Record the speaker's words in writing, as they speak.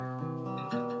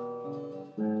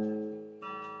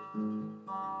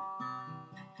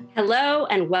Hello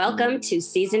and welcome to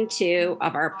season 2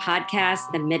 of our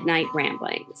podcast, The Midnight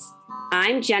Ramblings.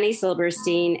 I'm Jenny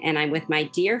Silberstein, and I'm with my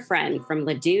dear friend from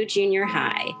Ladue Junior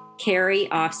High, Carrie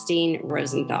Offstein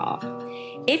Rosenthal.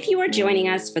 If you are joining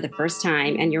us for the first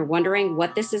time and you're wondering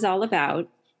what this is all about,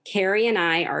 Carrie and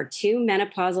I are two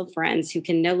menopausal friends who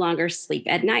can no longer sleep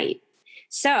at night.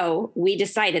 So we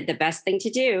decided the best thing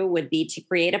to do would be to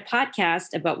create a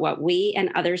podcast about what we and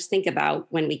others think about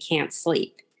when we can't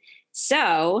sleep.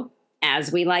 So,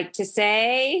 as we like to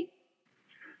say,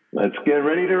 let's get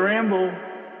ready to ramble.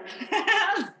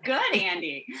 That was good,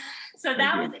 Andy. So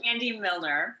that was Andy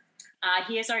Milner.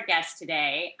 He is our guest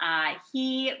today.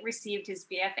 He received his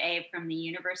BFA from the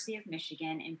University of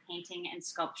Michigan in painting and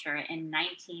sculpture in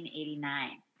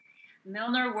 1989.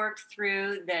 Milner worked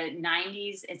through the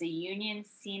 90s as a union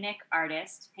scenic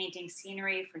artist, painting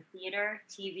scenery for theater,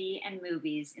 TV, and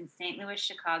movies in St. Louis,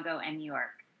 Chicago, and New York.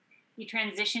 He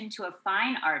transitioned to a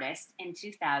fine artist in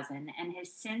 2000 and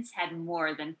has since had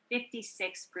more than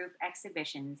 56 group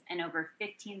exhibitions and over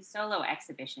 15 solo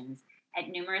exhibitions at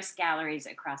numerous galleries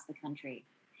across the country.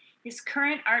 His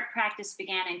current art practice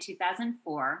began in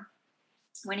 2004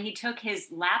 when he took his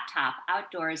laptop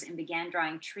outdoors and began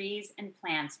drawing trees and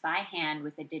plants by hand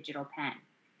with a digital pen.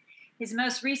 His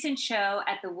most recent show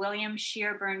at the William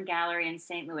Shearburn Gallery in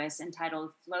St. Louis,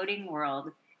 entitled Floating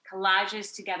World,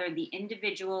 collages together the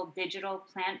individual digital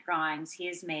plant drawings he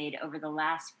has made over the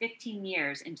last 15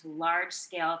 years into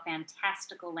large-scale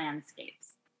fantastical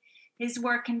landscapes. His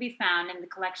work can be found in the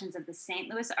collections of the St.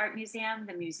 Louis Art Museum,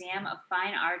 the Museum of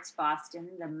Fine Arts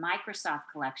Boston, the Microsoft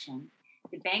Collection,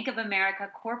 the Bank of America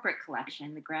Corporate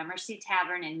Collection, the Gramercy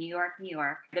Tavern in New York, New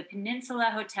York, the Peninsula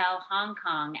Hotel, Hong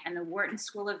Kong, and the Wharton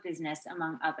School of Business,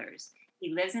 among others.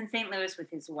 He lives in St. Louis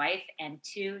with his wife and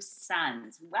 2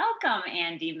 sons. Welcome,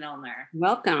 Andy Milner.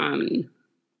 Welcome.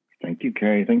 Thank you,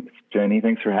 Carrie. Thanks, Jenny.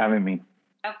 Thanks for having me.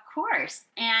 Of course.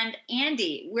 And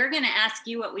Andy, we're going to ask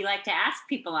you what we like to ask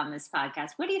people on this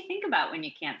podcast. What do you think about when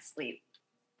you can't sleep?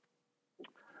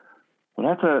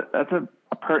 Well, that's a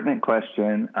pertinent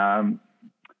question.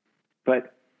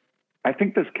 But I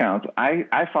think this counts.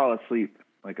 I fall asleep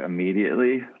like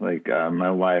immediately. Like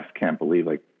my wife can't believe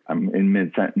I'm in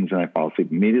mid-sentence and I fall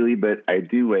asleep immediately, but I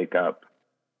do wake up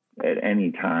at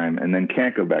any time and then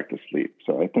can't go back to sleep.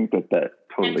 So I think that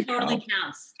totally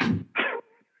counts.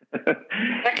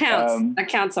 That counts. That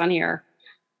counts on here.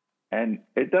 And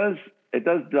it does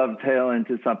dovetail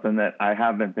into something that I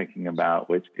have been thinking about,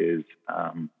 which is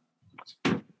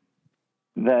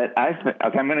that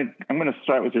I'm gonna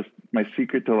start with just my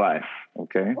secret to life.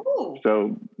 Okay. Ooh.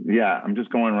 So yeah, I'm just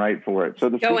going right for it. So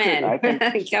the go secret, in.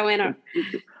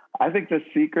 I think the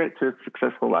secret to a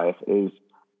successful life is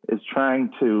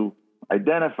trying to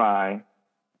identify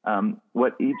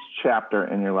what each chapter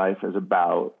in your life is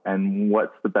about and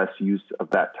what's the best use of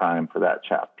that time for that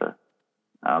chapter.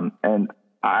 And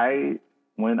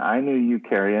when I knew you,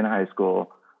 Carrie, in high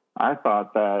school, I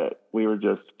thought that we were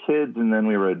just kids and then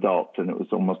we were adults, and it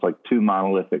was almost like 2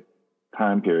 monolithic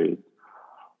time periods.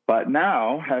 But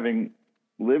now, having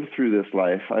lived through this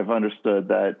life, I've understood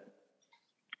that,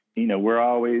 we're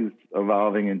always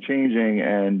evolving and changing,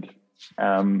 and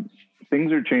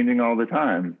things are changing all the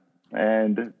time.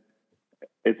 And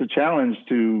it's a challenge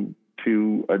to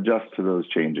adjust to those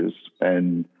changes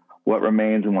and what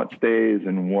remains and what stays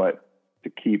and what to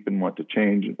keep and what to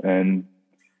change. And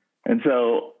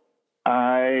so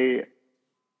I'm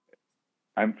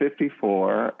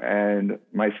 54 and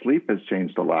my sleep has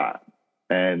changed a lot.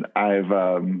 And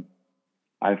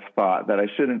I've thought that I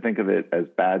shouldn't think of it as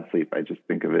bad sleep. I just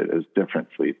think of it as different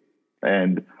sleep.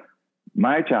 And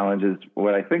my challenge is,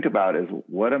 what I think about is,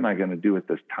 what am I going to do with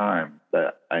this time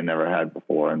that I never had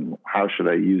before, and how should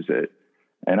I use it?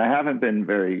 And I haven't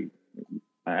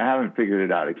figured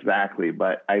it out exactly,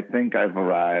 but I think I've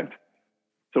arrived.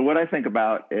 So what I think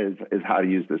about is how to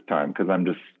use this time, because I'm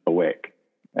just awake.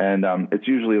 And it's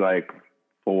usually like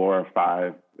 4 or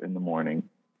 5 in the morning.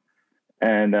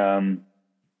 And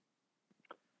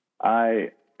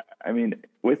I mean,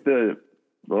 with the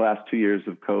last 2 years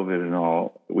of COVID and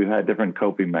all, we've had different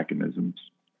coping mechanisms.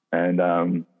 And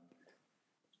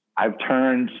I've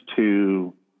turned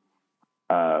to,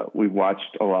 we've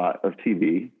watched a lot of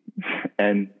TV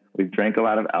and we've drank a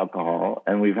lot of alcohol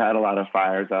and we've had a lot of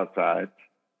fires outside.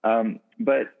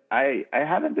 But I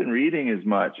haven't been reading as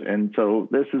much. And so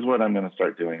this is what I'm going to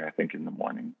start doing, I think, in the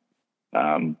morning.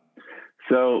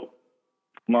 So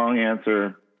long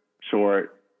answer,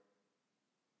 short.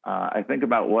 I think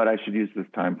about what I should use this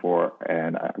time for,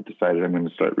 and I've decided I'm going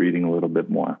to start reading a little bit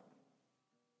more.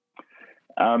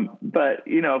 But,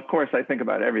 of course, I think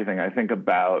about everything. I think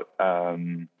about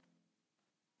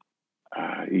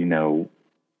you know,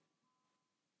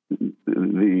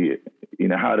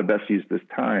 how to best use this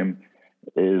time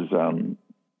is,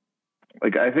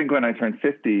 like, I think when I turned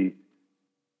 50,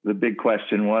 the big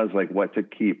question was like what to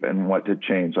keep and what to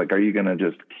change. Like, are you going to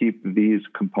just keep these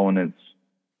components,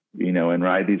 you know, and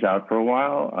ride these out for a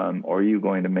while? Or are you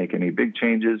going to make any big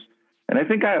changes? And I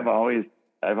think I've always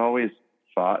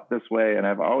thought this way, and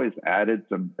I've always added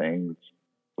some things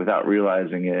without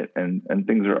realizing it. And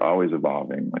things are always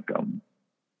evolving. Like,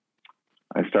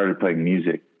 I started playing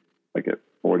music like at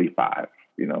 45,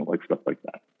 you know, like stuff like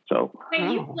that. So wait,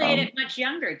 you played it much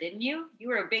younger, didn't you? You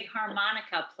were a big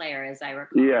harmonica player, as I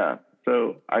recall. Yeah.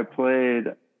 So I played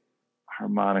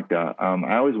harmonica.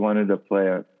 I always wanted to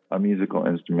play a musical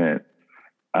instrument.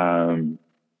 And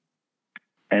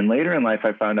later in life,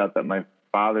 I found out that my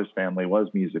father's family was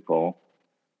musical.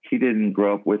 He didn't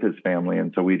grow up with his family,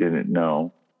 and so we didn't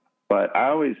know. But I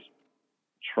always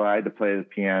tried to play the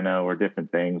piano or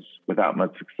different things without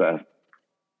much success.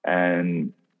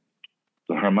 And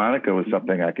the harmonica was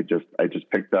something I just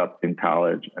picked up in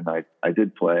college, and I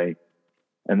did play.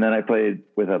 And then I played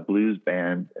with a blues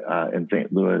band in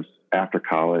St. Louis after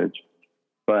college.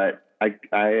 But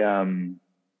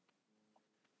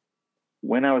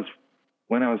when I was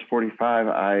 45,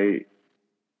 I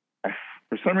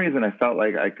for some reason I felt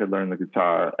like I could learn the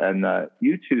guitar, and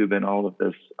YouTube and all of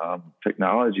this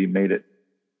technology made it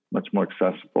much more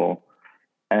accessible.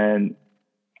 And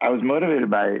I was motivated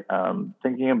by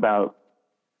thinking about,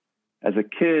 as a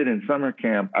kid in summer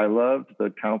camp, I loved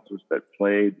the counselors that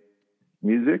played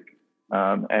music.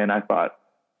 And I thought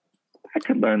I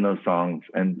could learn those songs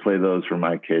and play those for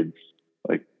my kids,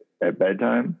 like at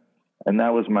bedtime. And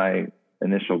that was my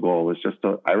initial goal, was just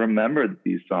I remembered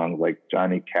these songs like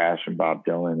Johnny Cash and Bob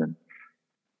Dylan, and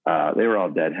they were all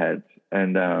deadheads.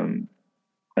 And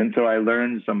so I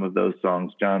learned some of those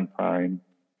songs, John Prine.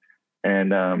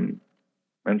 And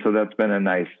so that's been a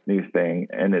nice new thing.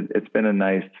 And it's been a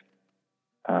nice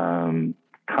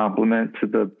complement to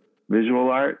the visual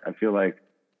art. I feel like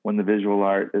when the visual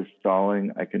art is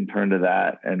stalling, I can turn to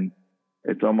that. And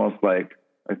it's almost like,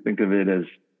 I think of it as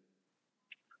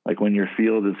like when your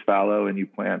field is fallow and you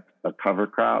plant a cover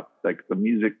crop, like the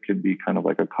music can be kind of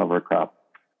like a cover crop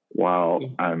while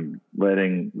I'm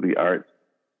letting the art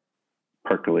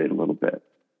percolate a little bit.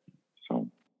 So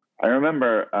I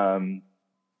remember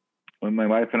when my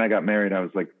wife and I got married, I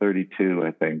was like 32,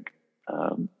 I think.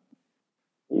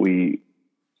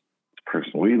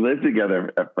 We lived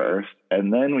together at first,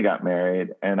 and then we got married.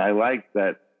 And I liked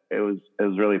that it was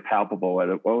really palpable.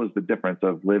 What was the difference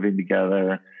of living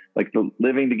together, like the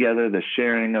living together, the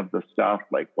sharing of the stuff,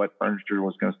 like what furniture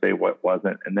was going to stay, what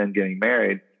wasn't, and then getting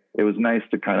married. It was nice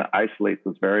to kind of isolate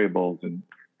those variables. And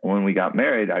when we got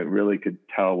married, I really could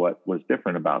tell what was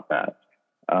different about that.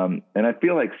 And I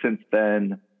feel like since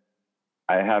then,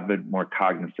 I have been more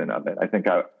cognizant of it. I think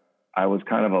I was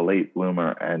kind of a late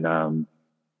bloomer and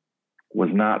was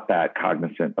not that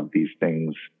cognizant of these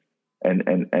things and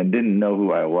didn't know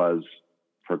who I was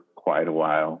for quite a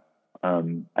while.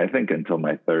 I think until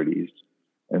my 30s.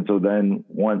 And so then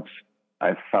once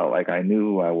I felt like I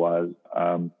knew who I was,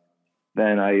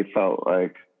 then I felt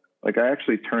like I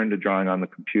actually turned to drawing on the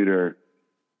computer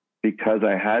because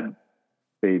I had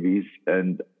babies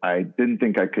and I didn't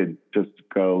think I could just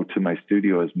go to my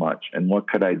studio as much. And what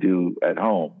could I do at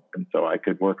home? And so I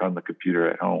could work on the computer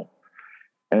at home.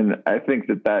 And I think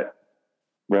that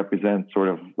represents sort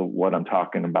of what I'm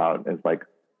talking about, is like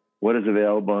what is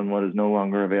available and what is no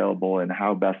longer available, and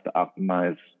how best to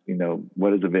optimize,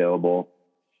 what is available.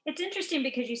 It's interesting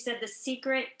because you said the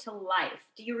secret to life.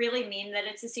 Do you really mean that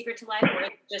it's a secret to life, or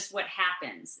it's just what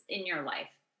happens in your life?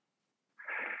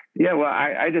 Yeah, well,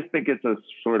 I just think it's a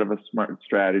sort of a smart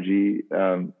strategy.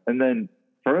 And then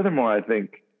furthermore, I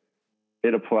think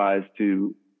it applies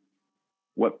to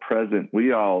what present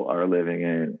we all are living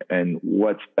in and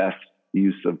what's best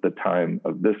use of the time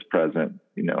of this present,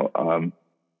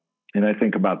 and I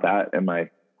think about that in my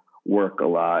work a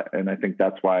lot. And I think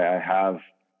that's why I have,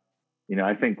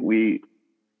 I think we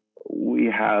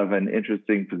have an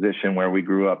interesting position where we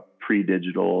grew up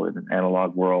pre-digital in an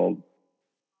analog world.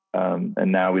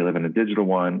 And now we live in a digital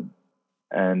one.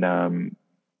 And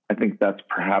I think that's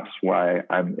perhaps why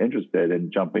I'm interested in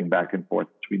jumping back and forth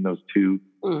between those two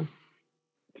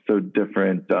so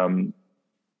different,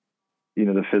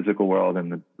 the physical world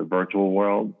and the virtual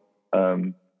world.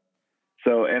 And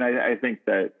I think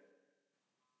that,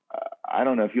 I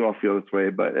don't know if you all feel this way,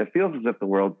 but it feels as if the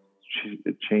world's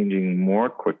changing more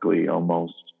quickly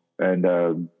almost. And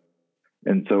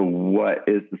so what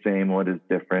is the same, what is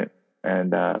different?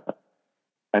 And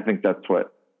I think that's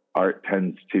what art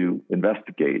tends to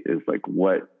investigate, is like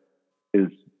what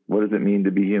what does it mean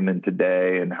to be human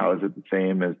today, and how is it the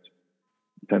same as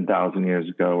 10,000 years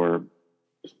ago, or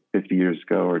 50 years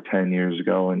ago, or 10 years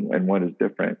ago, and what is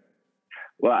different?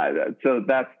 Well, so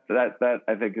that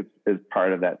I think is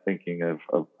part of that thinking of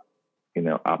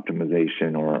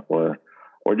optimization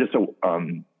or just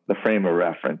the frame of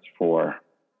reference for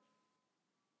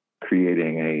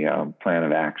creating a plan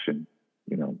of action.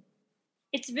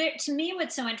 It's to me,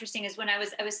 what's so interesting is when I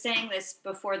was saying this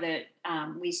before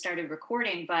we started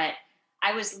recording, but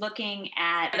I was looking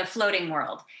at the floating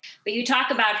world. But you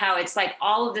talk about how it's like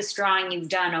all of this drawing you've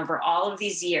done over all of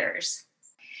these years,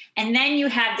 and then you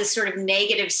have this sort of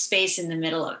negative space in the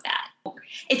middle of that.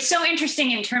 It's so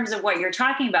interesting in terms of what you're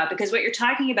talking about, because what you're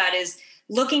talking about is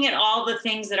looking at all the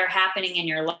things that are happening in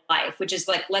your life, which is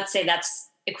like, let's say that's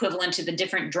equivalent to the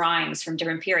different drawings from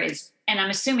different periods. And I'm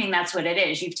assuming that's what it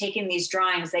is. You've taken these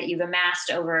drawings that you've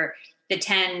amassed over the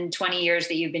 10, 20 years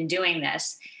that you've been doing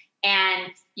this,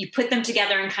 and you put them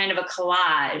together in kind of a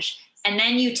collage, and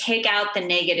then you take out the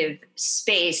negative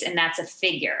space, and that's a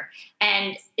figure.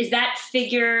 And is that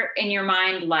figure in your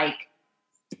mind like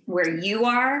where you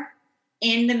are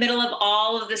in the middle of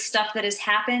all of the stuff that has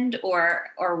happened,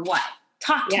 or what?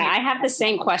 Talk to me. I have the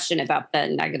same question about the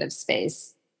negative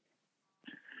space.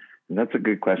 That's a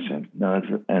good question.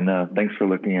 Thanks for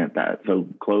looking at that so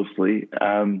closely.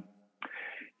 One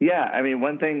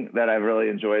thing that I've really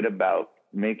enjoyed about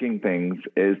making things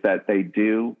is that they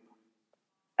do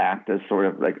act as sort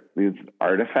of like these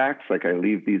artifacts. Like I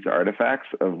leave these artifacts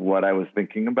of what I was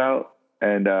thinking about,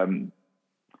 and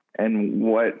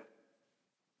what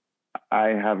I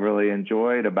have really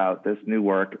enjoyed about this new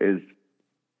work is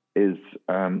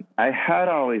I had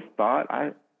always thought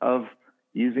of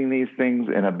using these things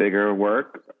in a bigger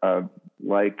work,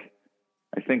 like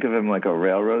I think of them like a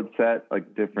railroad set,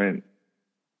 like different,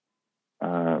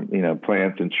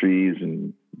 plants and trees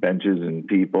and benches and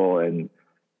people, and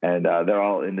they're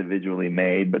all individually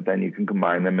made, but then you can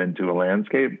combine them into a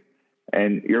landscape.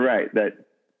 And you're right that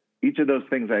each of those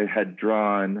things I had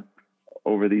drawn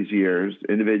over these years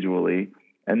individually,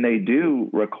 and they do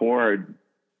record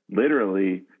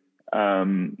literally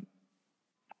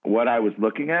what I was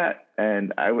looking at,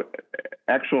 and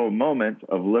actual moments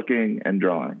of looking and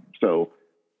drawing. So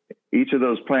each of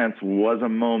those plants was a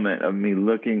moment of me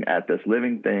looking at this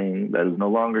living thing that is no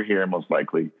longer here, most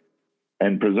likely,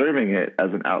 and preserving it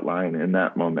as an outline in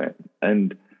that moment.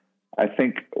 And I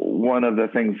think one of the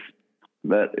things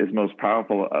that is most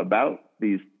powerful about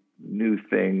these new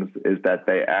things is that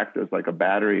they act as like a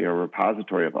battery or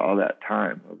repository of all that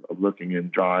time of looking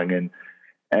and drawing.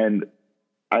 And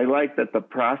I like that the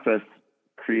process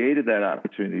created that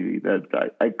opportunity,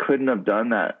 that I couldn't have done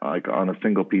that like on a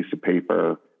single piece of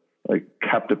paper, like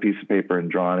kept a piece of paper and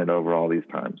drawn it over all these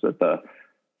times. That the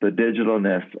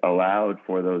digitalness allowed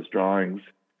for those drawings,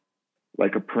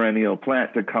 like a perennial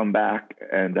plant, to come back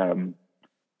and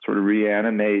sort of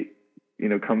reanimate,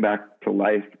 come back to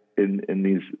life in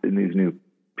these new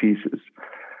pieces.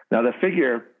 Now the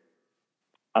figure,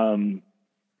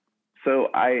 so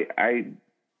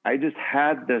I just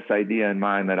had this idea in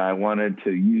mind that I wanted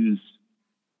to use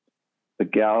the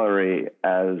gallery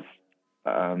as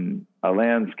a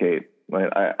landscape.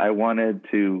 I wanted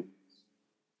to,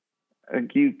 I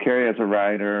think you, Carrie, as a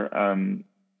writer,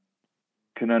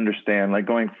 can understand, like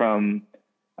going from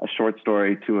a short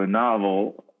story to a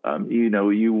novel,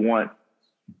 you want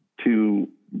to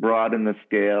broaden the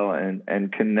scale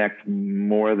and connect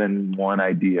more than one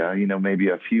idea, maybe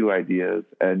a few ideas.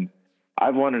 And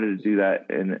I've wanted to do that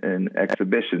in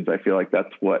exhibitions. I feel like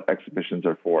that's what exhibitions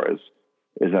are for, is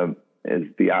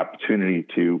the opportunity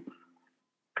to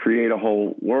create a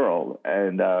whole world.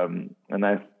 And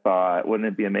I thought, wouldn't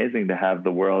it be amazing to have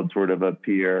the world sort of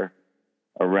appear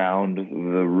around the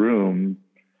room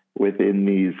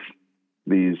within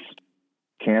these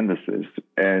canvases?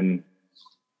 And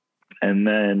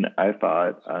then I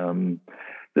thought,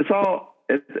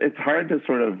 it's hard to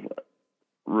sort of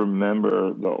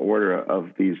remember the order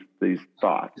of these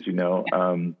thoughts, just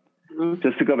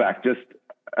to go back,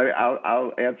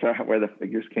 I'll answer where the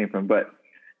figures came from. But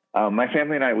my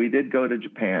family and I, we did go to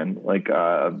Japan like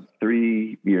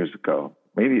 3 years ago,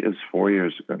 maybe it was 4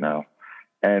 years ago now.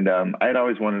 And I'd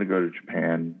always wanted to go to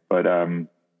Japan, but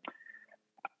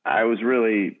I was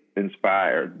really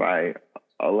inspired by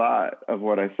a lot of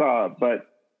what I saw. But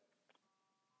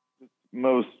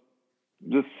most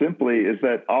just simply is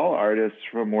that all artists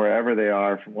from wherever they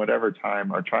are, from whatever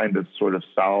time, are trying to sort of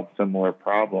solve similar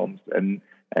problems, and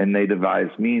they devise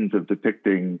means of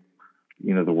depicting,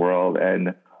 the world.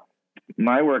 And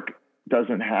my work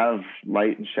doesn't have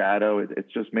light and shadow.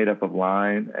 It's just made up of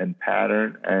line and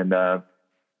pattern. And a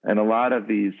lot of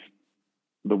these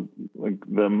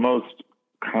the most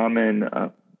common,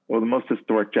 the most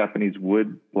historic Japanese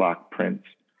wood block prints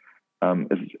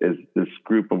is this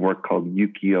group of work called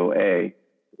ukiyo-e,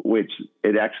 which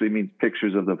it actually means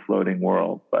pictures of the floating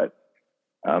world. But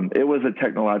it was a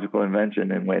technological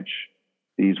invention in which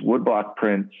these woodblock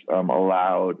prints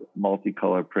allowed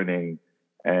multicolor printing,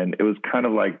 and it was kind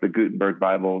of like the Gutenberg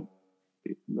Bible,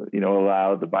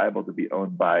 allowed the Bible to be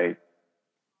owned by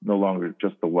no longer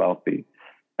just the wealthy.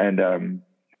 And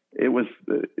it was,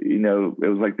 it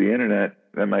was like the internet.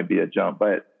 That might be a jump,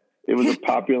 but it was a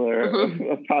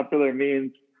popular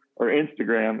means, or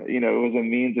Instagram. It was a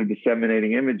means of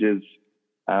disseminating images,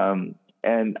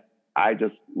 and I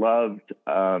just loved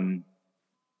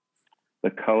the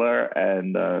color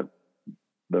and the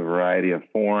variety of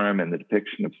form and the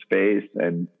depiction of space,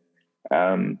 and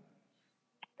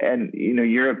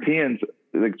Europeans,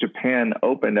 like Japan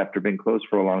opened after being closed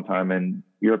for a long time, and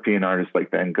European artists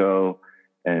like Van Gogh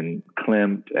and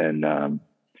Klimt and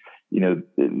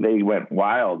they went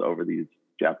wild over these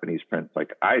Japanese prints,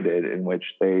 like I did, in which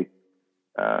they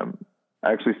I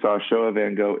actually saw a show of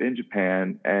Van Gogh in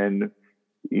Japan, and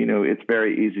it's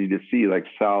very easy to see like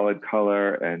solid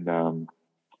color and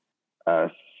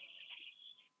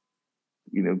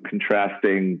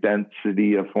contrasting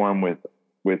density of form with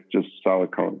just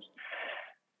solid colors.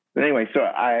 But anyway, so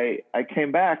I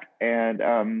came back, and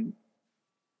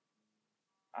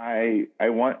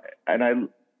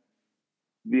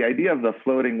the idea of the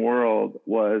floating world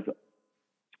was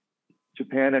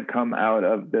Japan had come out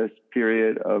of this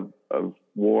period of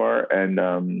war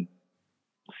and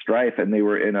strife, and they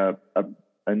were in a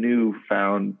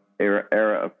newfound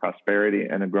era of prosperity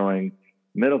and a growing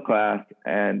middle class.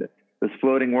 And this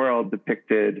floating world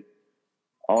depicted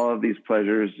all of these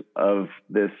pleasures of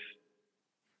this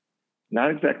not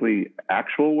exactly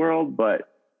actual world, but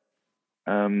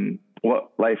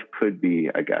what life could be,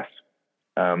 I guess.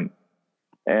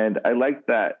 And I like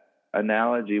that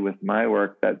analogy with my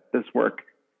work, that this work,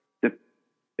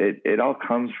 it all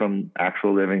comes from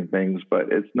actual living things,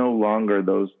 but it's no longer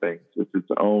those things. It's its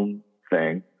own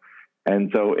thing.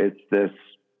 And so it's this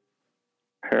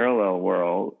parallel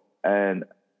world. And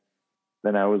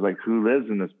then I was like, who lives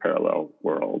in this parallel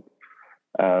world?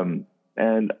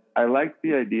 And I like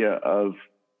the idea of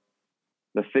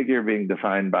the figure being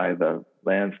defined by the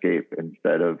landscape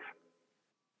instead of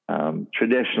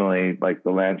traditionally, like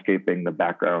the landscape being the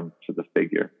background to the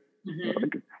figure.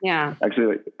 Yeah.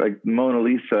 Actually, like Mona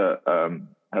Lisa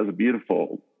has a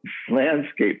beautiful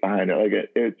landscape behind it. Like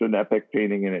it's an epic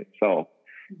painting in itself.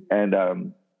 And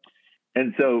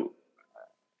so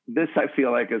this, I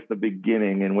feel like, is the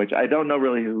beginning in which I don't know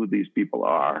really who these people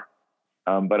are,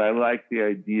 but I like the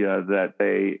idea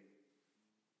that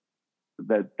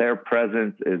their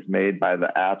presence is made by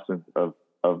the absence of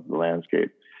the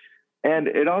landscape. And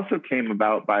it also came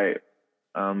about by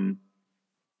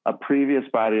a previous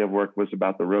body of work was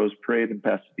about the Rose Parade in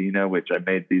Pasadena, which I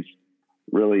made these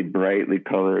really brightly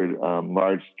colored,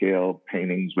 large-scale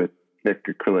paintings with thick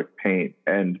acrylic paint.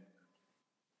 And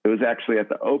it was actually at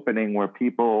the opening where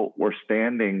people were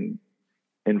standing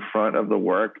in front of the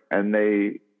work, and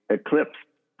they eclipsed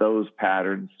those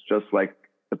patterns just like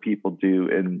the people do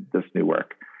in this new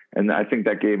work. And I think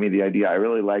that gave me the idea. I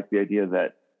really like the idea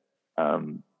that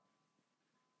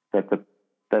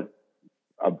that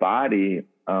a body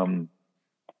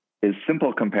is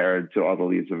simple compared to all the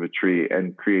leaves of a tree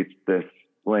and creates this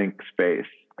blank space.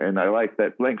 And I like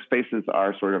that blank spaces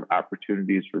are sort of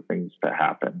opportunities for things to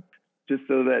happen. Just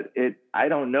so that I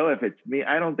don't know if it's me.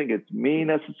 I don't think it's me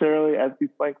necessarily as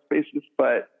these blank spaces,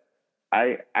 but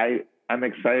I'm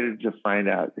excited to find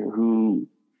out who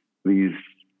these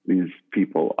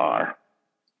people are.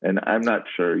 And I'm not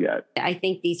sure yet. I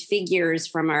think these figures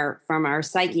from our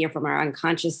psyche or from our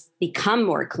unconscious become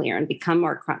more clear and become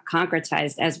more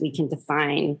concretized as we can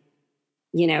define,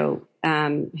 who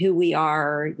we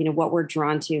are, what we're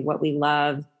drawn to, what we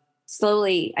love.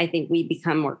 Slowly, I think we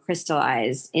become more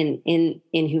crystallized in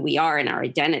who we are and our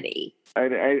identity.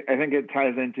 I think it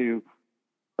ties into,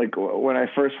 like, when I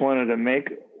first wanted to make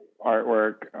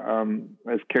artwork,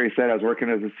 as Carrie said, I was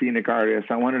working as a scenic artist.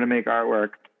 I wanted to make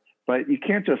artwork. But you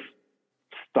can't just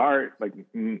start like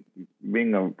being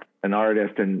an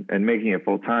artist and making it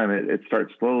full time. It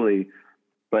starts slowly.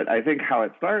 But I think how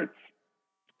it starts,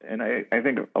 and I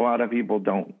think a lot of people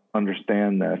don't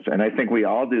understand this, and I think we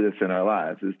all do this in our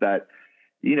lives, is that,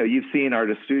 you've seen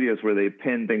artist studios where they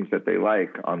pin things that they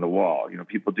like on the wall.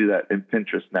 People do that in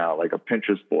Pinterest now, like a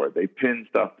Pinterest board. They pin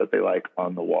stuff that they like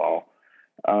on the wall.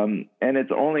 And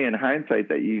it's only in hindsight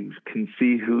that you can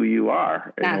see who you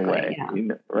are in a way,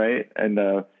 yeah. right? And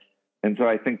so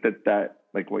I think that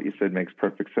like what you said makes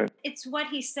perfect sense. It's what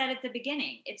he said at the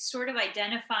beginning. It's sort of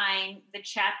identifying the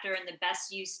chapter and the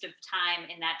best use of time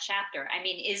in that chapter. I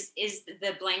mean, is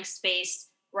the blank space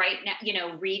right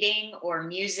now, reading or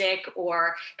music,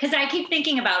 or because I keep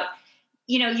thinking about,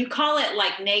 you call it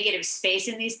like negative space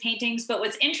in these paintings, but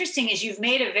what's interesting is you've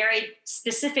made a very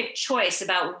specific choice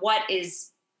about what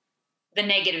is the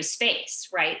negative space,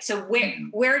 right? So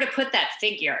where to put that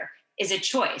figure is a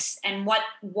choice, and what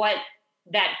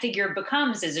that figure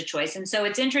becomes is a choice. And so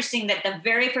it's interesting that the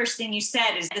very first thing you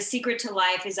said is the secret to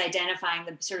life is identifying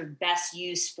the sort of best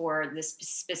use for this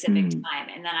specific time.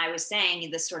 And then I was saying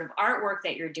the sort of artwork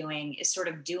that you're doing is sort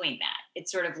of doing that.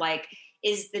 It's sort of like,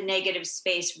 is the negative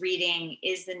space reading?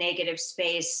 Is the negative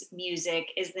space music?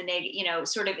 Is the negative,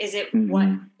 sort of, is it what,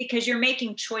 because you're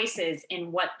making choices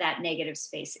in what that negative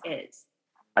space is.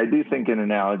 I do think in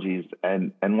analogies,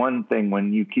 and one thing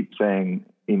when you keep saying,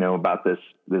 about this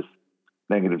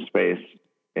negative space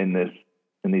in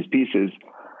these pieces,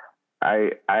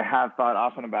 I have thought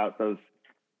often about those.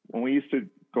 When we used to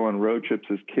go on road trips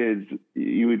as kids,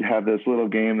 you would have this little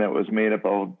game that was made up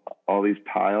of all these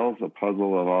tiles, a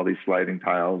puzzle of all these sliding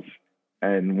tiles,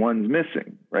 and one's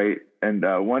missing, right? And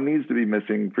one needs to be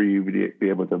missing for you to be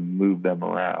able to move them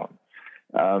around.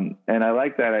 And I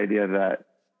like that idea that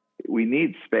we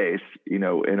need space, in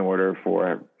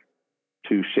order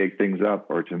to shake things up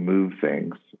or to move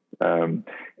things. And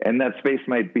that space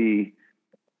might be,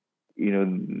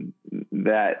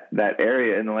 that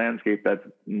area in the landscape that's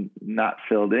not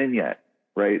filled in yet,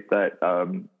 right? That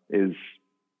is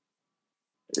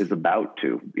about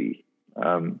to be.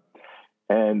 And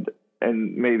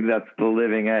maybe that's the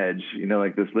living edge,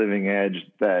 like this living edge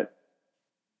that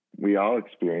we all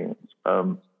experience.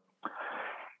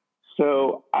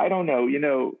 So I don't know,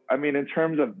 in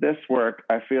terms of this work,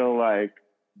 I feel like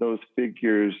those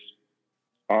figures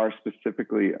are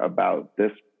specifically about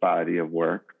this body of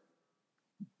work.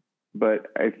 But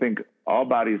I think all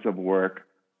bodies of work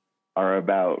are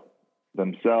about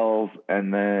themselves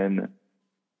and then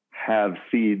have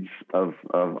seeds of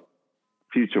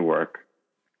future work.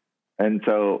 And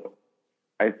so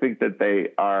I think that they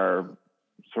are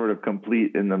sort of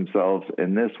complete in themselves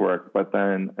in this work, but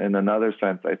then in another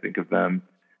sense, I think of them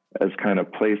as kind of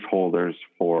placeholders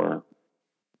for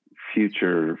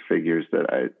future figures that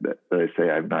I say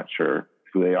I'm not sure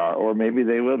who they are, or maybe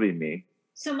they will be me.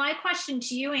 So my question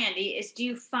to you, Andy, is do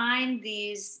you find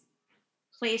these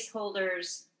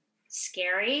placeholders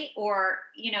scary, or,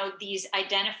 these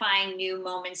identifying new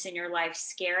moments in your life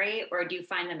scary, or do you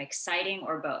find them exciting,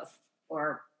 or both,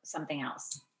 or something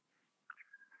else?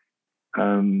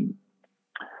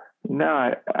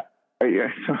 No,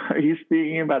 are you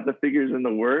speaking about the figures in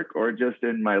the work or just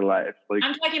in my life? Like,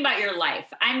 I'm talking about your life.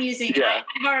 I'm using,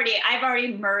 I've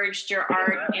already merged your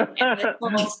art and this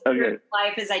little okay.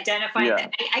 Life is identifying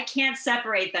that. I can't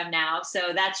separate them now.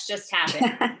 So that's just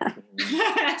happened.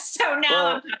 So now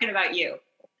I'm talking about you.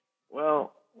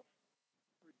 Well,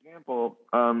 for example,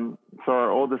 so our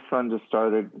oldest son just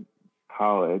started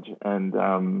college,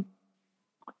 and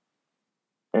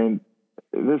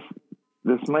this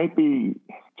might be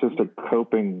just a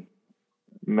coping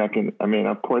mechanism. I mean,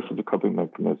 of course it's a coping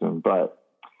mechanism, but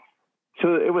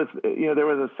so it was, there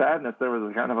was a sadness. There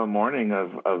was a kind of a mourning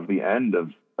of the end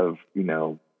of a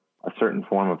certain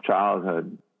form of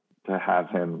childhood to have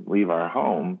him leave our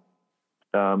home.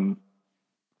 And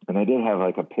I did have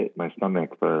like a pit in my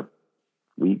stomach for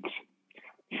weeks,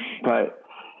 but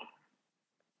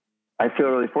I feel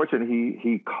really fortunate.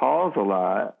 He calls a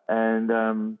lot, and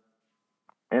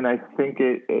I think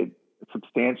it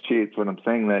substantiates what I'm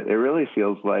saying, that it really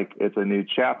feels like it's a new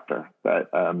chapter,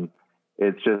 that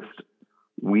it's just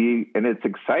and it's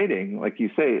exciting. Like you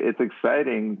say, it's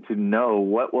exciting to know,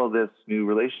 what will this new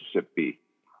relationship be?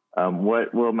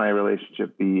 What will my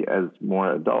relationship be as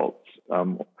more adults?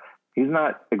 He's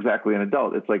not exactly an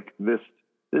adult. It's like this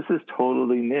is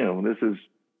totally new. This is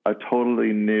a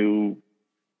totally new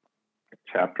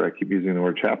chapter. I keep using the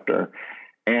word chapter.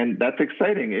 And that's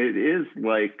exciting. It is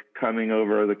like coming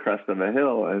over the crest of a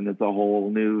hill, and it's a whole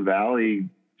new valley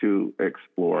to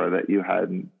explore that you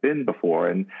hadn't been before.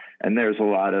 And there's a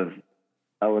lot of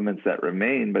elements that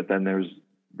remain, but then there's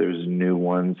new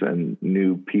ones and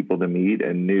new people to meet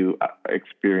and new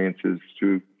experiences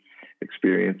to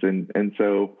experience. And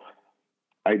so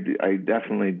I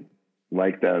definitely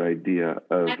like that idea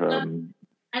of,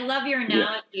 I love your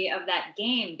analogy of that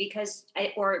game, because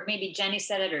or maybe Jenny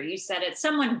said it, or you said it.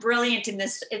 Someone brilliant in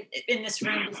this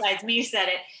room besides me said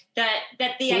it.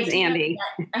 That the idea Andy.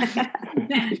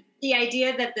 The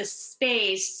idea that the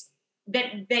space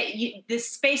this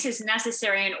space is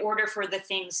necessary in order for the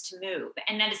things to move.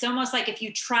 And then it's almost like if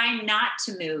you try not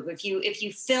to move, if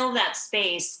you fill that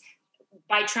space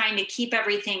by trying to keep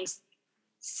everything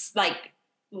like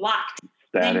locked,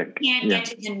 static, then you can't get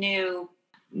to the new.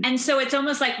 And so it's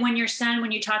almost like when you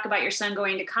talk about your son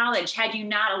going to college, had you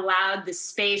not allowed the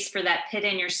space for that pit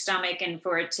in your stomach and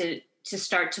for it to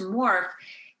start to morph,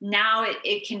 now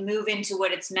it can move into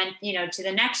what it's meant, to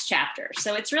the next chapter.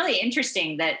 So it's really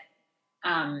interesting that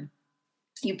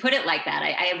you put it like that.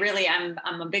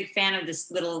 I'm a big fan of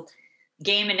this little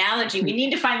game analogy. We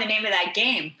need to find the name of that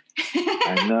game.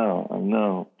 I know.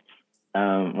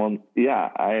 Well, yeah,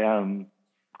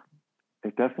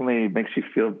 it definitely makes me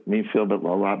feel a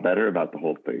lot better about the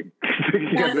whole thing.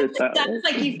 Sounds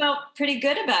like you felt pretty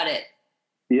good about it.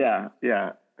 Yeah,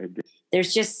 I did.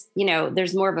 There's just,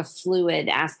 there's more of a fluid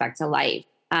aspect to life.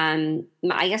 I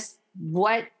guess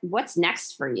what's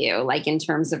next for you, like in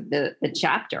terms of the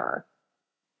chapter?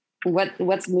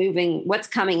 What's moving, what's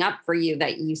coming up for you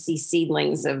that you see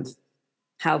seedlings of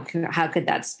how could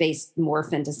that space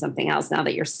morph into something else now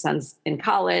that your son's in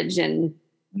college and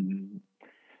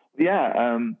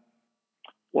Yeah.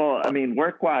 Well, I mean,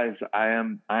 work-wise, I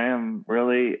am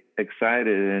really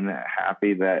excited and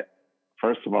happy that,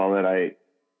 first of all, that I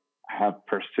have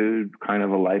pursued kind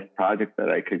of a life project that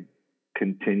I could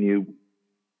continue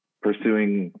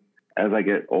pursuing as I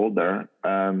get older,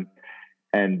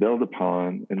 and build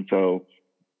upon. And so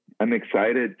I'm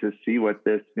excited to see what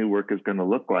this new work is going to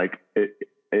look like.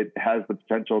 It has the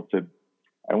potential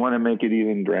I want to make it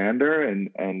even grander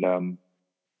and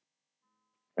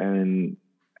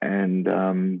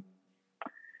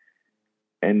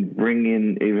bring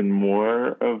in even more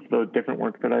of the different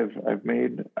work that I've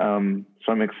made. So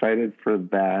I'm excited for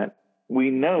that. We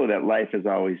know that life is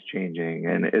always changing,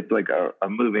 and it's like a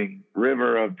moving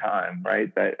river of time,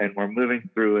 right? And we're moving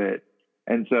through it.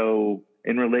 And so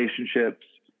in relationships,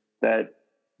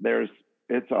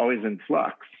 it's always in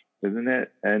flux, isn't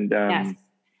it? And yes.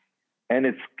 And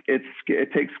it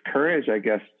takes courage, I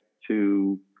guess,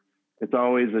 it's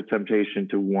always a temptation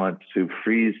to want to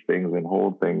freeze things and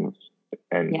hold things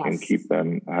and keep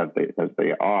them as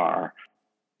they are.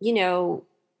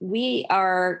 We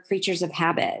are creatures of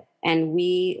habit, and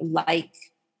we like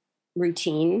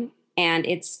routine, and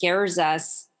it scares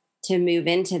us to move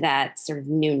into that sort of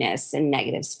newness and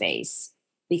negative space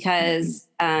because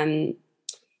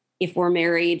if we're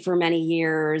married for many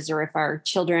years, or if our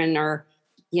children are,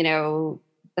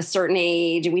 a certain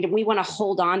age, we want to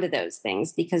hold on to those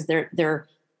things because they're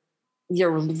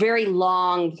very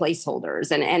long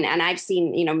placeholders. And I've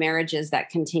seen, marriages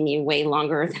that continue way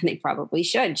longer than they probably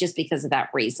should just because of that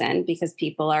reason, because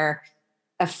people are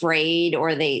afraid,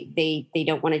 or they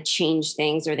don't want to change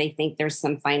things, or they think there's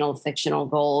some final fictional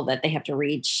goal that they have to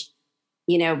reach,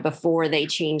 before they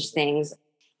change things.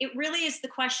 It really is, the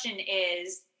question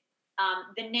is,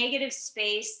 the negative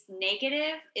space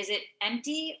negative? Is it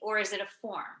empty or is it a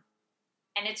form?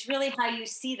 And it's really how you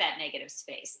see that negative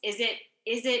space. Is it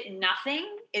nothing?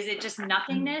 Is it just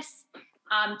nothingness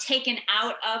taken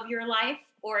out of your life?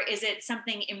 Or is it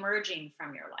something emerging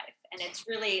from your life? And it's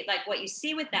really like what you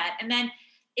see with that. And then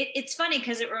it's funny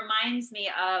because it reminds me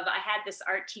of, I had this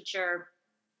art teacher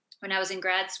when I was in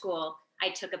grad school.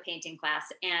 I took a painting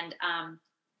class, and I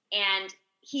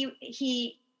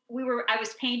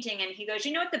was painting, and he goes,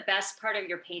 "You know what the best part of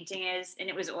your painting is?" And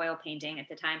it was oil painting at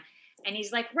the time. And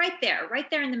he's like, right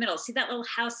there in the middle. See that little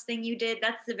house thing you did?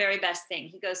 That's the very best thing.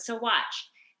 He goes, "So watch."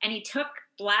 And he took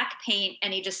black paint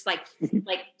and he just like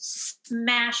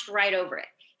smashed right over it.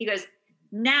 He goes,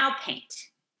 "Now paint."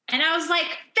 And I was like,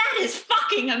 that is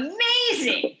fucking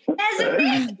amazing. That is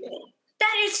amazing.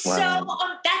 That is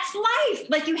wow. That's life.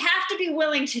 Like, you have to be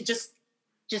willing to just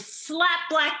slap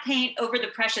black paint over the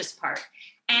precious part.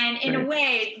 And in a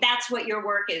way, that's what your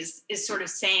work is sort of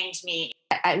saying to me.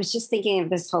 I was just thinking of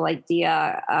this whole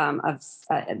idea of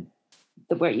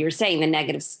what you were saying, the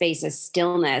negative space is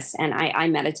stillness. And I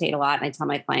meditate a lot, and I tell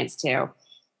my clients too.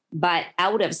 But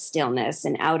out of stillness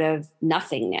and out of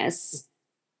nothingness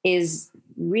is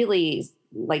really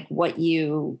like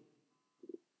the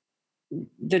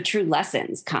true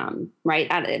lessons come,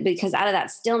 right? Because out of that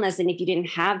stillness, and if you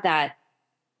didn't have that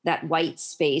white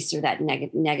space, or that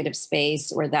negative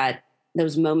space, or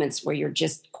those moments where you're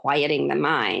just quieting the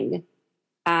mind,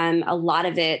 a lot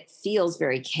of it feels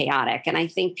very chaotic. And I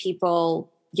think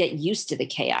people get used to the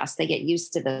chaos. They get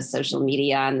used to the social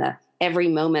media and every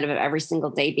moment of every single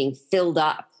day being filled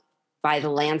up by the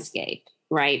landscape,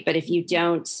 right? But if you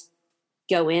don't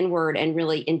go inward and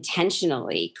really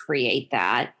intentionally create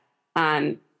that,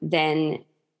 then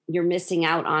you're missing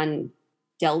out on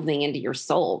delving into your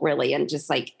soul really and just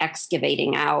like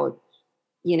excavating out,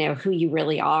 who you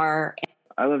really are.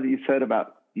 I love that you said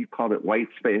about, you called it white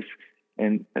space,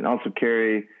 and also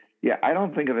Carrie. Yeah, I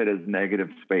don't think of it as negative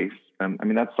space. I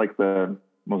mean, that's like the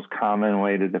most common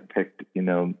way to depict,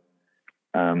 it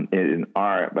in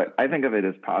art, but I think of it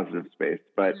as positive space.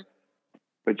 But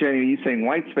Jenny, you saying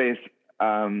white space,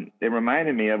 it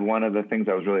reminded me of one of the things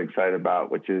I was really excited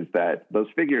about, which is that those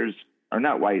figures are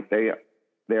not white. They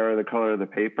are the color of the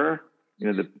paper.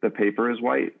 The paper is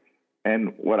white.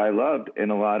 And what I loved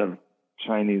in a lot of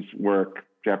Chinese work,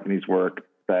 Japanese work,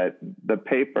 that the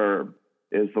paper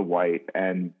is the white,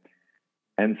 and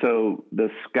so the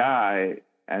sky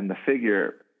and the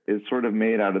figure is sort of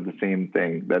made out of the same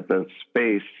thing, that the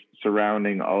space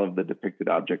surrounding all of the depicted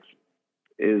objects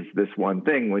is this one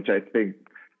thing, which I think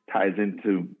ties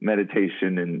into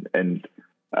meditation and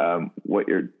what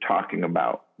you're talking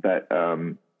about, that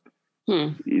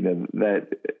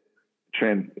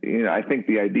I think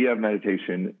the idea of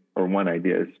meditation, or one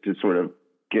idea, is to sort of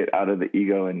get out of the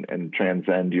ego and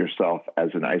transcend yourself as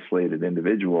an isolated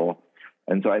individual.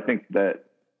 And so I think that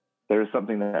there's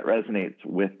something that resonates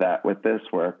with this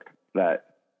work, that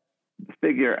the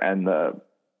figure and the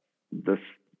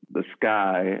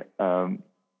sky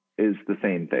is the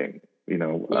same thing.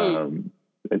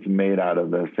 It's made out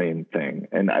of the same thing.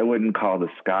 And I wouldn't call the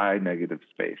sky negative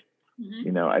space.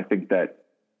 Mm-hmm. I think that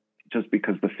just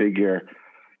because the figure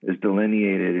is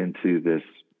delineated into this,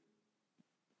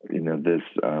 this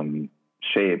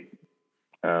shape,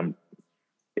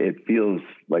 it feels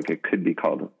like it could be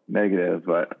called negative,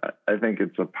 but I think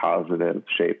it's a positive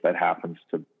shape that happens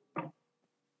to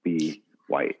be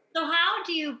white. So how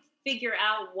do you figure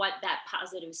out what that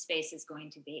positive space is going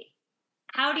to be?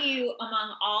 How do you,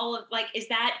 among all of, is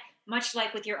that much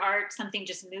like with your art, something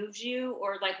just moves you,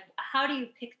 or how do you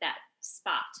pick that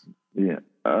spot? Yeah.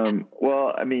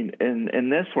 Well, I mean, in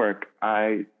this work,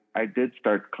 I did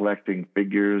start collecting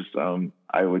figures.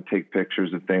 I would take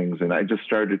pictures of things, and I just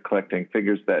started collecting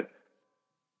figures that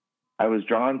I was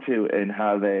drawn to in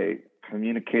how they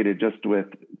communicated just with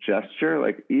gesture,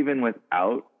 like even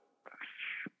without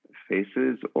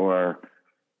faces or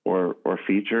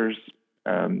features,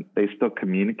 they still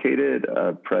communicated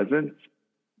a presence.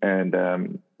 And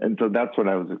so that's what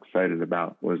I was excited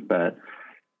about, was that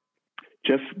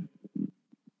just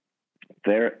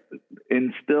their,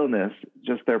 in stillness,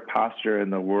 just their posture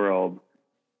in the world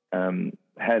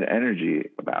had energy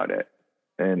about it.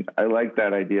 And I like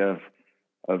that idea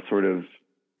of sort of,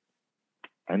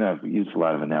 I know I've used a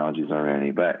lot of analogies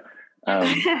already, but I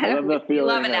love the feeling.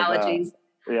 Love analogies.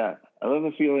 I love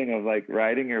the feeling of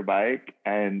riding your bike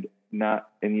and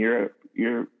you're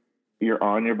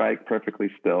on your bike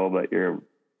perfectly still, but you're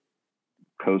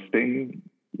coasting,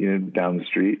 down the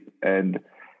street, and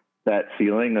that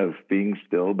feeling of being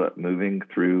still but moving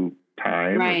through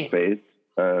time and space,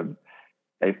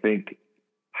 I think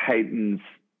heightens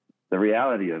the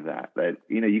reality of that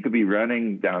you could be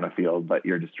running down a field, but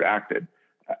you're distracted.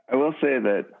 I will say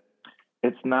that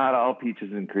it's not all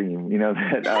peaches and cream,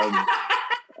 that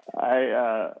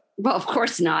well, of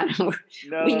course not.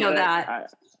 We know that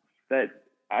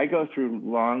I go through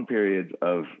long periods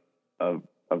of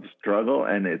struggle,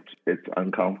 and it's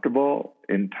uncomfortable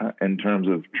in terms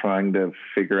of trying to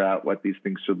figure out what these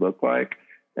things should look like.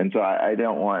 And so I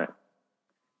don't want,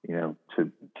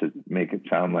 to make it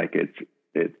sound like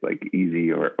it's like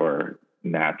easy or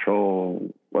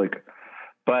natural,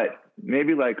 but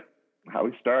maybe how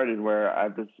we started, where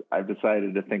I've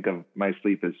decided to think of my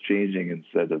sleep as changing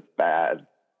instead of bad.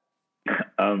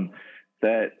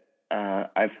 That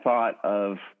I've thought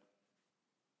of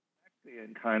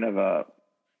in kind of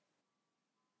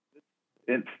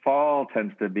fall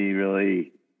tends to be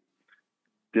really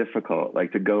difficult,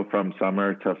 to go from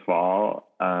summer to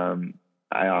fall.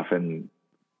 I often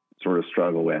sort of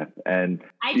struggle with, and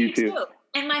I do too.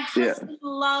 And my husband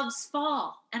loves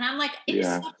fall, and I'm like, it's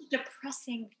such a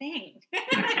depressing thing.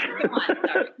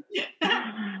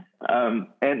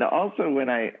 And also when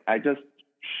I just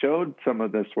showed some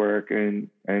of this work, and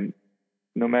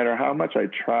no matter how much I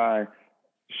try,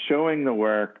 showing the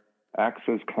work acts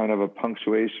as kind of a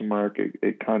punctuation mark.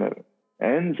 It kind of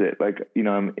ends it.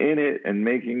 I'm in it and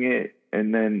making it,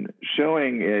 and then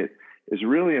showing it is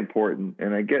really important,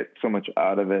 and I get so much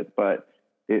out of it, but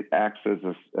it acts as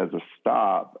a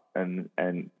stop, and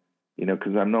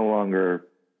because I'm no longer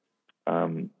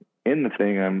in the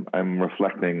thing, I'm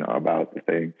reflecting about the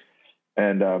thing,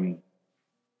 and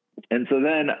so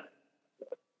then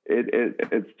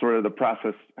it's sort of, the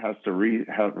process has to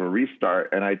have a restart,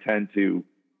 and I tend to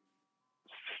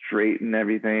straighten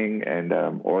everything and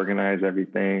organize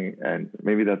everything, and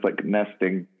maybe that's like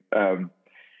nesting.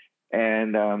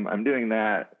 And I'm doing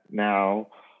that now.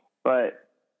 But,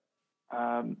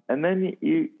 and then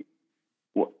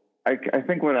I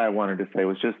think what I wanted to say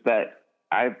was just that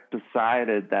I've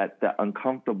decided that the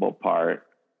uncomfortable part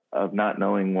of not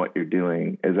knowing what you're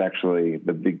doing is actually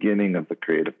the beginning of the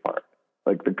creative part.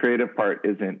 Like the creative part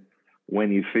isn't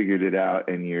when you figured it out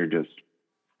and you're just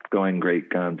going great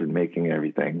guns and making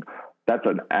everything. That's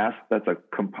a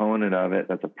component of it.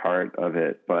 That's a part of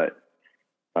it. But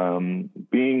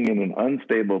being in an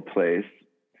unstable place,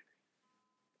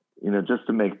 just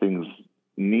to make things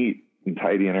neat and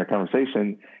tidy in our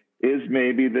conversation, is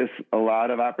maybe a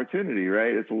lot of opportunity,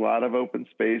 right? It's a lot of open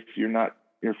space. You're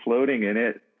floating in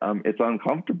it. It's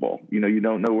uncomfortable. You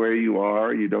don't know where you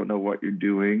are. You don't know what you're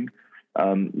doing.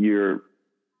 You're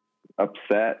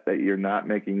upset that you're not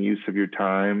making use of your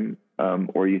time,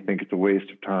 or you think it's a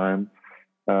waste of time.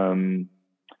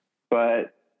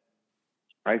 But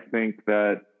I think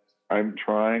that I'm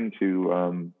trying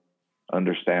to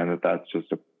understand that that's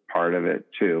just a part of it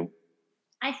too.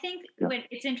 I think when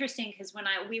it's interesting because when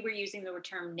we were using the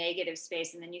term negative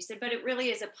space, and then you said, but it really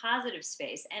is a positive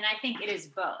space. And I think it is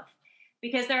both,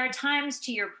 because there are times,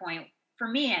 to your point, for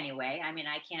me anyway, I mean,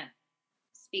 I can't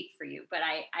speak for you, but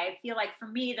I feel like for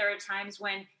me, there are times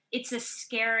when it's a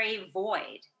scary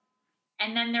void.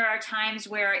 And then there are times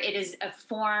where it is a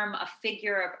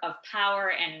figure of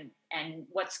power and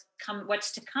what's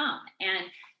to come. And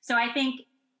so I think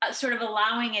sort of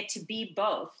allowing it to be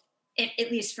both,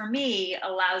 at least for me,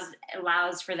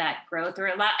 allows for that growth. Or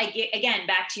again,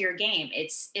 back to your game,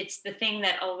 it's the thing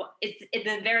that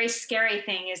the very scary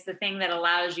thing is the thing that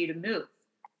allows you to move.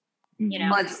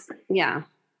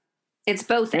 It's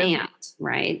both and,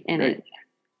 right? And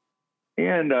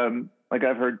like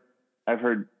I've heard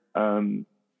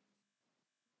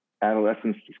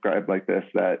adolescents described like this,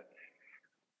 that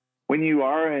when you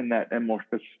are in that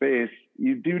amorphous space,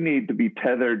 you do need to be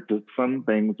tethered to some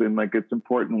things, and like it's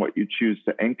important what you choose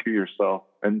to anchor yourself.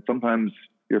 And sometimes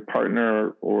your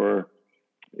partner or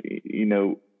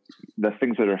the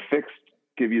things that are fixed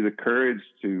give you the courage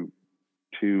to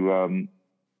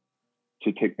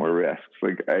take more risks.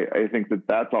 Like I think that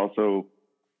that's also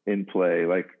in play.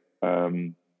 Like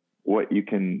what you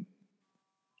can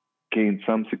gain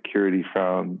some security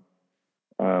from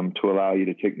to allow you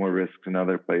to take more risks in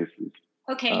other places.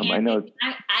 Okay, I know.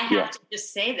 I have to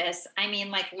just say this. I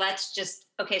mean,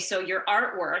 so your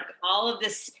artwork, all of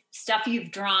this stuff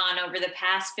you've drawn over the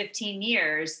past 15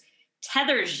 years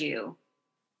tethers you.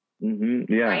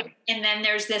 Mm-hmm, yeah. Right? And then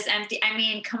there's this empty, I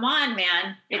mean, come on,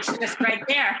 man. It's just right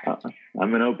there.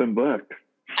 I'm an open book.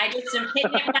 I just am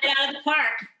hitting it right out of the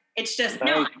park. It's just,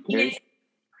 no.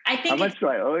 I think How much do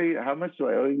I owe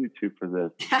you two for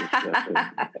this?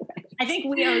 I think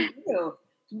we owe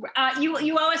you.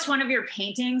 You owe us one of your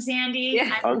paintings, Andy.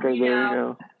 Yeah. Okay, there you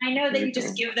go. I know that you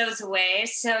just give those away,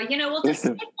 so we'll just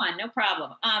take one, no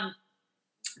problem.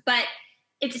 But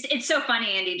it's so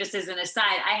funny, Andy. Just as an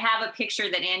aside, I have a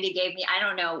picture that Andy gave me. I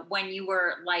don't know when you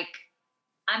were like,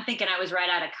 I'm thinking I was right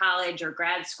out of college or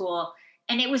grad school.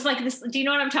 And it was like this, do you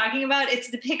know what I'm talking about? It's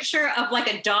the picture of like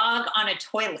a dog on a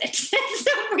toilet. It's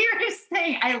the weirdest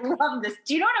thing. I love this.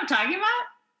 Do you know what I'm talking about?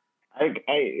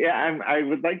 I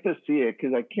would like to see it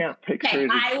because I can't picture it.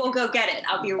 I will go get it.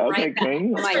 I'll be right back. Oh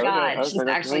my God. She's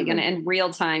actually going to, in real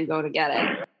time, go to get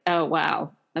it. Oh,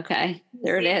 wow. Okay.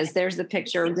 There it is. There's the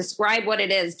picture. Describe what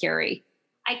it is, Carrie.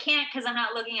 I can't because I'm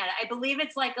not looking at it. I believe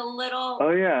it's like a little.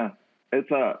 Oh, yeah. It's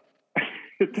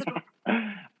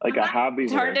like a hobby.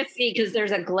 It's hard to see because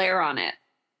there's a glare on it.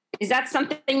 Is that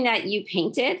something that you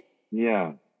painted?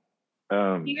 Yeah.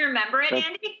 Do you remember it,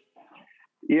 Andy?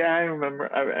 Yeah, I remember.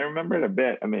 I remember it a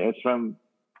bit. I mean, it's from.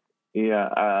 Yeah.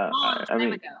 Long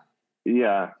time ago.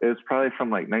 Yeah, it was probably from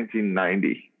like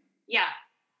 1990. Yeah,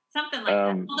 something like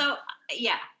that. Although,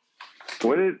 yeah.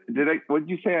 What did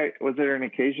you say? Was there an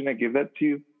occasion I gave that to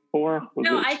you for?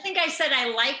 I think I said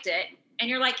I liked it, and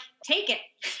you're like, take it.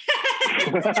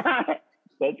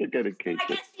 That's a good occasion. I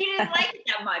guess you didn't like it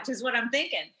that much, is what I'm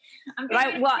thinking.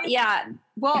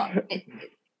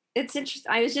 It's interesting.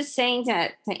 I was just saying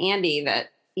to Andy that,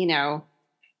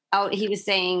 he was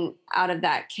saying out of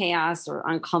that chaos or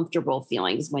uncomfortable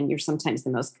feelings when you're sometimes the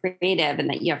most creative and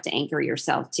that you have to anchor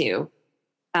yourself to.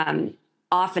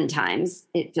 Oftentimes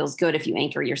it feels good if you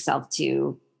anchor yourself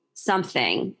to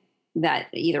something that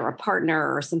either a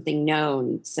partner or something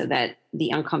known, so that the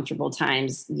uncomfortable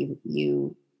times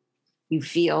you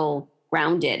feel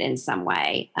grounded in some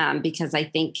way. Because I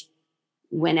think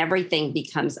when everything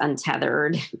becomes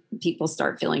untethered, people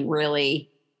start feeling really,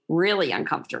 really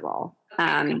uncomfortable.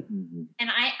 And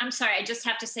I'm sorry, I just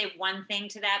have to say one thing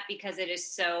to that because it is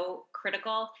so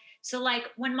critical. So like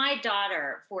when my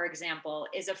daughter, for example,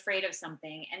 is afraid of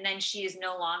something and then she is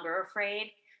no longer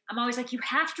afraid, I'm always like, you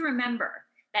have to remember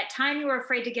that time you were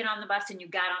afraid to get on the bus and you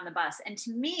got on the bus. And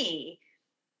to me,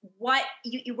 what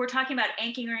you we're talking about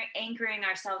anchoring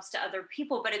ourselves to other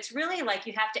people, but it's really like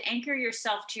you have to anchor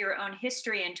yourself to your own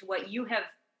history and to what you have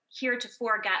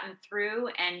heretofore gotten through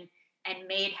and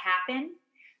made happen,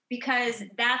 because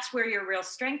that's where your real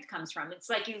strength comes from.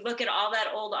 It's like you look at all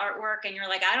that old artwork and you're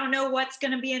like, I don't know what's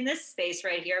going to be in this space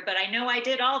right here, but I know I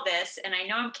did all this and I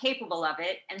know I'm capable of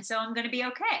it, and so I'm going to be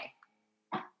okay.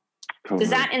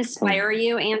 Does that inspire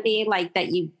you, Andy? Like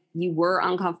that you were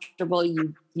uncomfortable,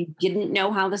 you didn't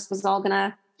know how this was all going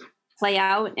to play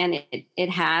out, and it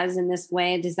has in this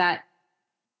way. Does that,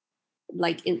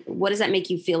 like, what does that make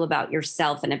you feel about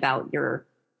yourself and about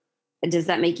does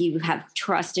that make you have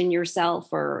trust in yourself,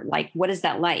 or like, what is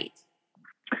that like?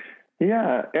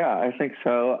 Yeah, I think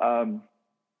so.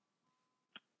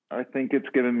 I think it's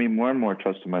given me more and more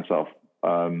trust in myself.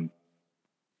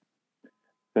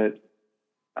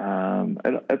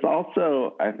 It's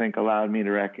also, I think, allowed me to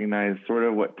recognize sort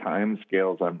of what time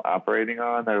scales I'm operating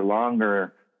on. They're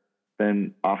longer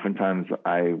than oftentimes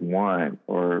I want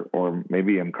or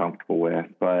maybe I'm comfortable with,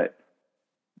 but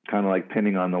kind of like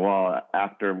pinning on the wall.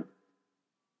 After,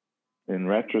 in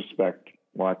retrospect,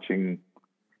 watching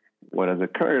what has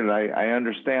occurred, I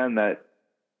understand that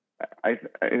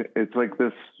it's like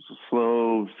this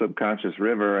slow subconscious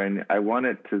river, and I want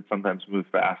it to sometimes move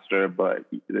faster, but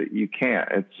you can't.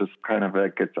 It's just kind of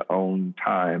like its own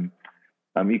time.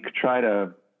 You could I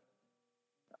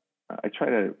try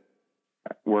to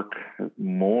work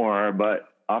more, but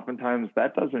oftentimes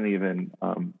that doesn't even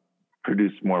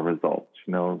produce more results,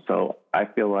 So I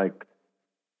feel like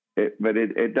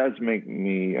it does make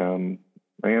me,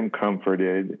 I am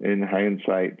comforted in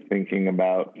hindsight thinking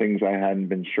about things I hadn't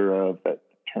been sure of that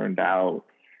turned out.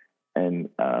 And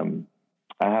I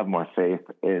have more faith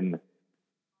in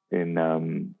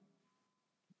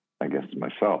I guess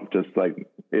myself, just like,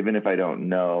 even if I don't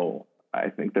know, I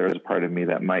think there is a part of me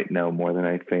that might know more than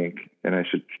I think, and I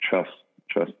should trust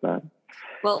that.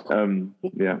 Well,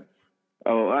 yeah.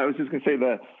 Oh, I was just going to say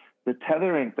the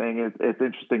tethering thing it's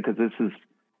interesting because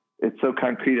it's so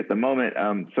concrete at the moment.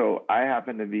 So I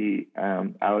happen to be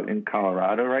out in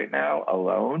Colorado right now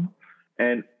alone,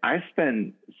 and I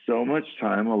spend so much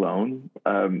time alone.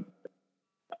 I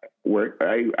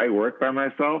work by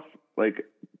myself, like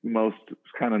most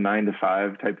kind of 9 to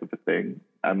 5 type of a thing.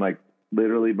 I'm like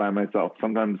literally by myself.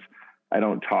 Sometimes I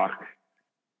don't talk.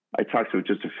 I talk to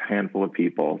just a handful of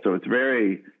people. So it's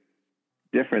very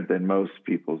different than most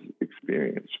people's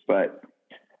experience,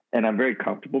 and I'm very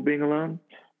comfortable being alone,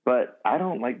 but I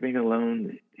don't like being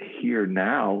alone here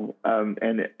now.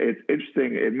 And it's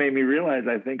interesting. It made me realize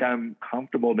I think I'm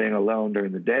comfortable being alone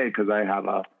during the day because I have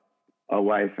a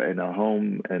wife and a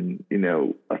home and,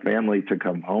 a family to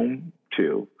come home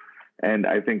to. And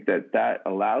I think that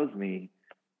allows me,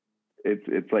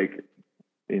 it's like,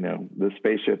 the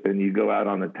spaceship and you go out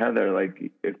on the tether,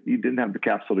 like if you didn't have the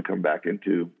capsule to come back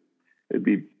into, it'd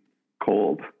be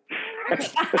cold. And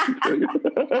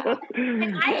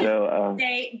I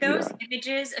say those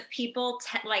images of people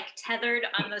tethered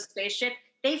on the spaceship,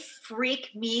 they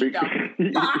freak me the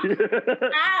fuck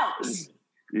out.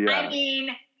 Yeah. I mean,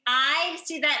 I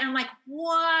see that and I'm like,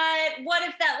 what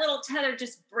if that little tether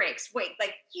just breaks? Wait,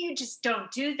 like you just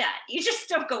don't do that. You just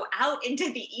don't go out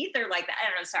into the ether like that. I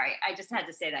don't know. Sorry. I just had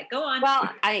to say that. Go on.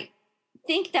 Well, I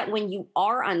think that when you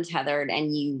are untethered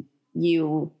and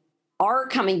you are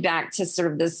coming back to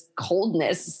sort of this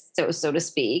coldness, so to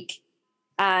speak,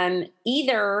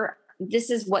 either this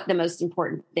is what the most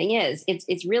important thing is.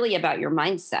 It's really about your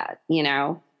mindset,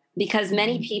 because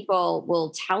many people will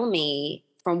tell me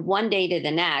from one day to the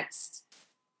next,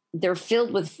 they're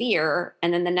filled with fear.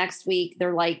 And then the next week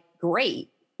they're like,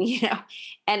 great,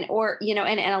 and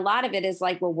a lot of it is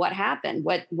like, well, what happened?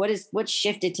 What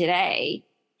shifted today?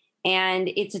 And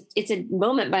it's a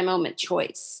moment by moment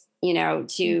choice,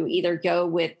 to either go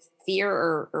with fear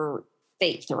or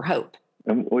faith or hope.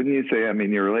 And wouldn't you say,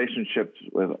 your relationships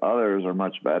with others are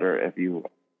much better if you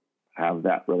have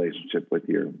that relationship with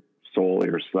your soul,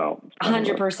 yourself?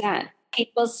 100%.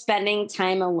 People spending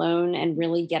time alone and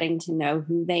really getting to know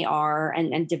who they are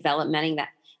and developing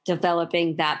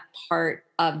that part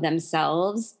of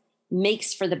themselves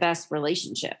makes for the best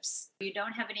relationships. If you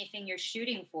don't have anything you're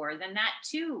shooting for, then that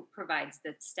too provides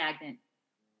the stagnant,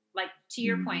 like to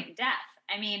your point, death.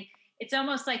 It's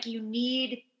almost like you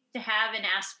need to have an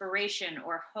aspiration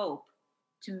or hope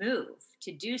to move,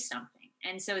 to do something.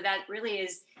 And so that really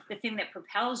is the thing that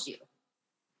propels you.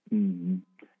 Mm-hmm.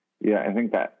 Yeah, I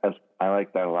think I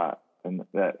like that a lot. And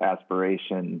that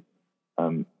aspiration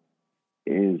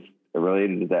is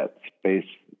related to that space,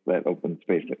 that open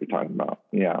space that you're talking about.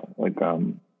 Yeah, like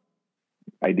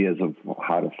ideas of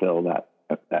how to fill that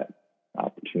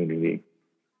opportunity.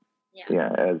 Yeah,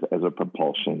 as a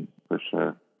propulsion for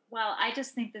sure. Well, I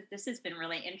just think that this has been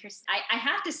really interesting. I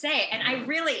have to say, and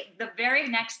the very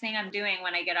next thing I'm doing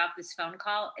when I get off this phone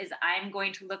call is I'm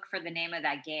going to look for the name of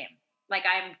that game. Like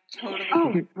I'm totally.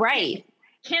 Oh, right.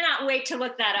 Cannot wait to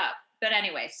look that up. But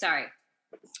anyway, sorry.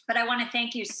 But I want to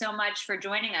thank you so much for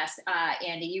joining us,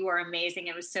 Andy. You were amazing.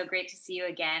 It was so great to see you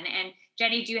again. And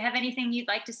Jenny, do you have anything you'd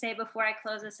like to say before I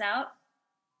close us out?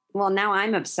 Well, now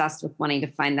I'm obsessed with wanting to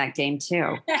find that game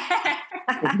too.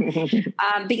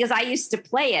 Because I used to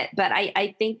play it, but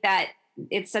I think that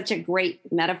it's such a great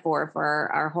metaphor for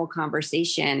our whole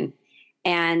conversation.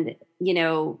 And,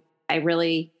 I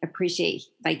really appreciate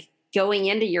like going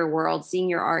into your world, seeing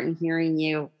your art and hearing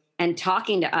you and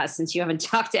talking to us, since you haven't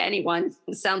talked to anyone,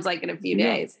 it sounds like in a few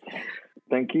days.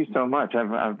 Thank you so much.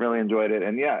 I've really enjoyed it.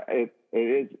 And it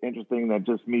is interesting that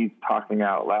just me talking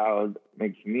out loud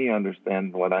makes me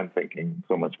understand what I'm thinking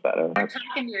so much better. You're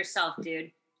talking to yourself,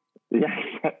 dude. Yeah.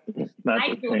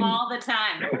 I do all the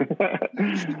time.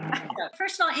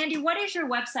 First of all, Andy, what is your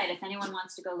website if anyone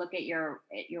wants to go look at your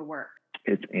work?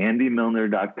 It's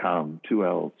andymilner.com, 2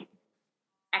 L's.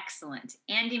 Excellent.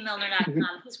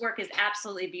 andymilner.com. His work is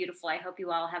absolutely beautiful. I hope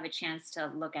you all have a chance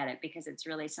to look at it because it's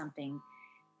really something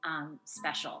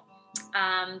special.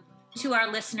 To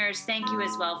our listeners, thank you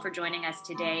as well for joining us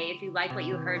today. If you like what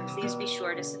you heard, please be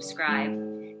sure to subscribe.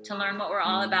 To learn what we're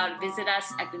all about, visit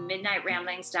us at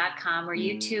themidnightramblings.com, where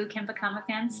you too can become a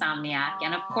fansomniac.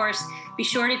 And of course, be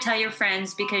sure to tell your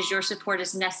friends because your support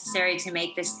is necessary to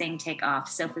make this thing take off.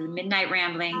 So for the Midnight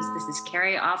Ramblings, this is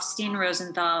Carrie Offstein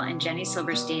Rosenthal and Jenny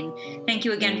Silverstein. Thank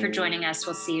you again for joining us.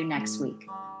 We'll see you next week.